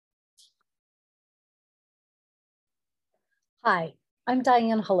Hi, I'm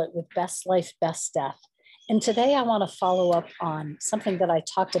Diane Hullet with Best Life, Best Death. And today I want to follow up on something that I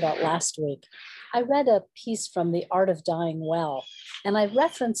talked about last week. I read a piece from The Art of Dying Well, and I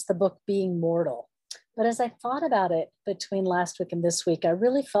referenced the book Being Mortal. But as I thought about it between last week and this week, I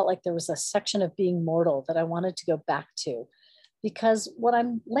really felt like there was a section of Being Mortal that I wanted to go back to. Because what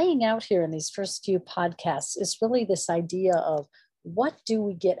I'm laying out here in these first few podcasts is really this idea of what do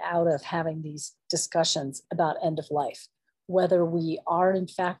we get out of having these discussions about end of life? Whether we are in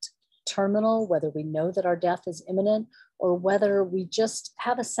fact terminal, whether we know that our death is imminent, or whether we just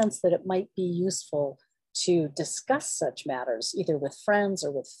have a sense that it might be useful to discuss such matters, either with friends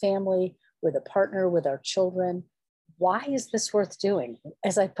or with family, with a partner, with our children. Why is this worth doing?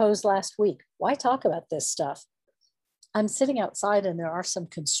 As I posed last week, why talk about this stuff? I'm sitting outside and there are some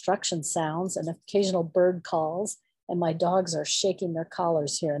construction sounds and occasional bird calls, and my dogs are shaking their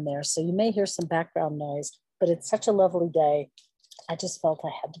collars here and there. So you may hear some background noise, but it's such a lovely day. I just felt I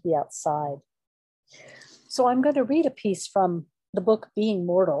had to be outside. So I'm going to read a piece from the book Being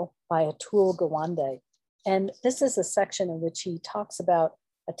Mortal by Atul Gawande. And this is a section in which he talks about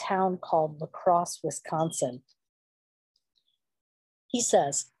a town called La Crosse, Wisconsin. He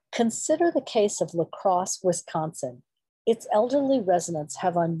says, "Consider the case of La Crosse, Wisconsin. Its elderly residents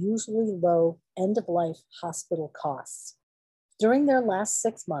have unusually low end-of-life hospital costs. During their last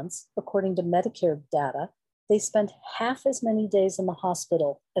 6 months, according to Medicare data, they spent half as many days in the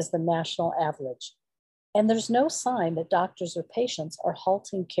hospital as the national average. And there's no sign that doctors or patients are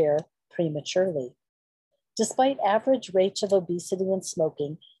halting care prematurely. Despite average rates of obesity and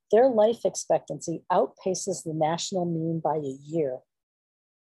smoking, their life expectancy outpaces the national mean by a year."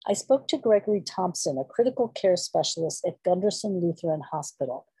 I spoke to Gregory Thompson, a critical care specialist at Gunderson Lutheran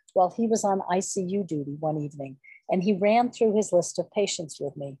Hospital, while he was on ICU duty one evening, and he ran through his list of patients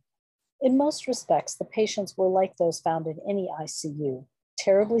with me. In most respects, the patients were like those found in any ICU,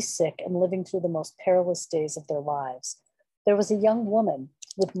 terribly sick and living through the most perilous days of their lives. There was a young woman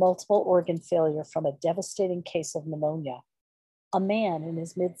with multiple organ failure from a devastating case of pneumonia, a man in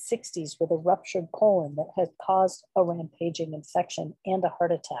his mid-60s with a ruptured colon that had caused a rampaging infection and a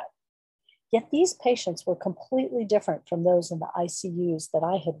heart attack. Yet these patients were completely different from those in the ICUs that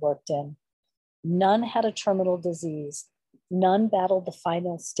I had worked in. None had a terminal disease. None battled the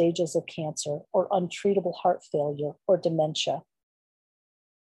final stages of cancer or untreatable heart failure or dementia.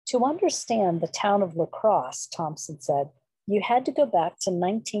 To understand the town of La Crosse, Thompson said, you had to go back to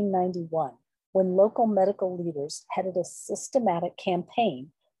 1991, when local medical leaders headed a systematic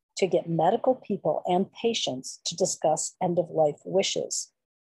campaign to get medical people and patients to discuss end-of-life wishes.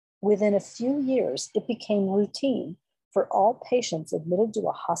 Within a few years, it became routine for all patients admitted to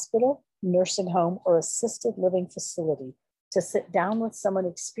a hospital, nursing home, or assisted living facility to sit down with someone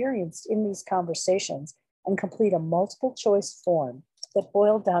experienced in these conversations and complete a multiple choice form that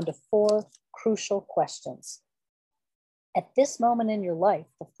boiled down to 4 crucial questions. At this moment in your life,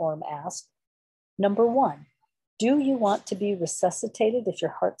 the form asked, number 1, do you want to be resuscitated if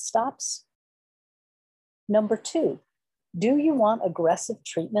your heart stops? Number 2, do you want aggressive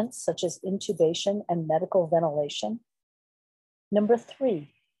treatments such as intubation and medical ventilation? Number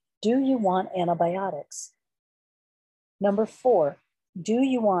 3, do you want antibiotics? Number 4, do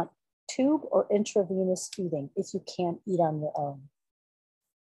you want tube or intravenous feeding if you can't eat on your own?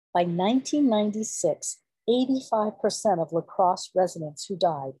 By 1996, 85% of La Crosse residents who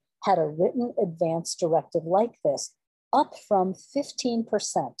died had a written advance directive like this, up from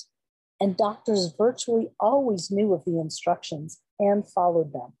 15%, and doctors virtually always knew of the instructions and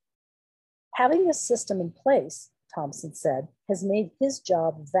followed them. Having this system in place, Thompson said, has made his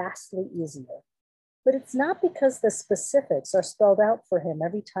job vastly easier. But it's not because the specifics are spelled out for him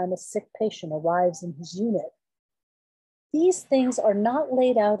every time a sick patient arrives in his unit. These things are not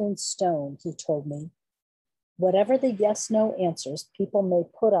laid out in stone, he told me. Whatever the yes-no answers people may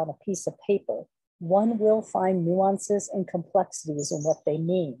put on a piece of paper, one will find nuances and complexities in what they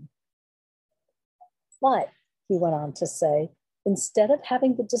mean. But, he went on to say, instead of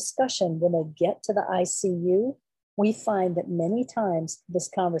having the discussion when they get to the ICU, we find that many times this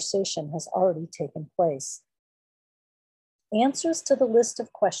conversation has already taken place. Answers to the list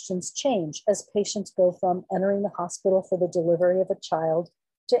of questions change as patients go from entering the hospital for the delivery of a child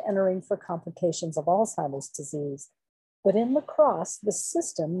to entering for complications of Alzheimer's disease. But in La Crosse, the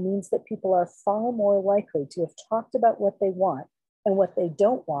system means that people are far more likely to have talked about what they want and what they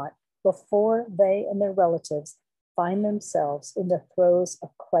don't want before they and their relatives find themselves in the throes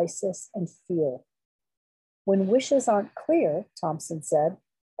of crisis and fear. When wishes aren't clear, Thompson said,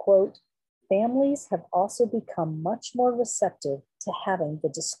 quote, families have also become much more receptive to having the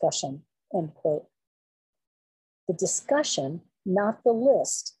discussion, end quote. The discussion, not the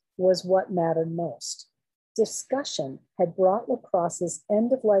list, was what mattered most. Discussion had brought lacrosse's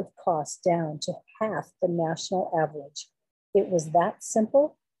end-of-life costs down to half the national average. It was that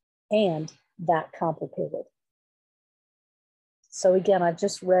simple and that complicated. So again, I've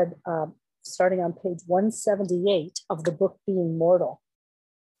just read, starting on page 178 of the book Being Mortal.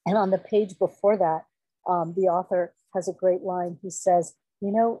 And on the page before that, the author has a great line. He says,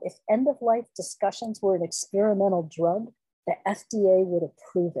 you know, if end-of-life discussions were an experimental drug, the FDA would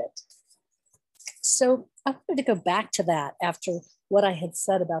approve it. So I wanted to go back to that after what I had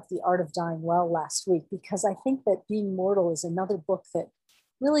said about The Art of Dying Well last week, because I think that Being Mortal is another book that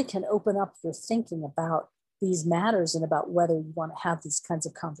really can open up your thinking about these matters and about whether you want to have these kinds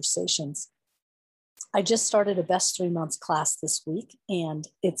of conversations. I just started a Best 3 Months class this week, and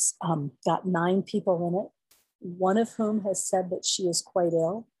it's got 9 people in it, one of whom has said that she is quite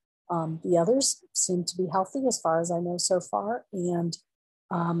ill. The others seem to be healthy as far as I know so far, and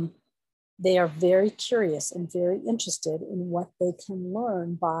they are very curious and very interested in what they can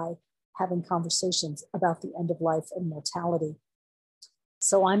learn by having conversations about the end of life and mortality.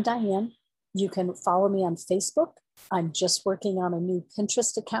 So I'm Diane. You can follow me on Facebook. I'm just working on a new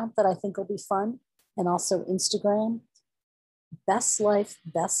Pinterest account that I think will be fun, and also Instagram.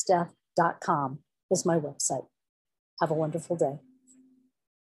 bestlifebestdeath.com is my website. Have a wonderful day.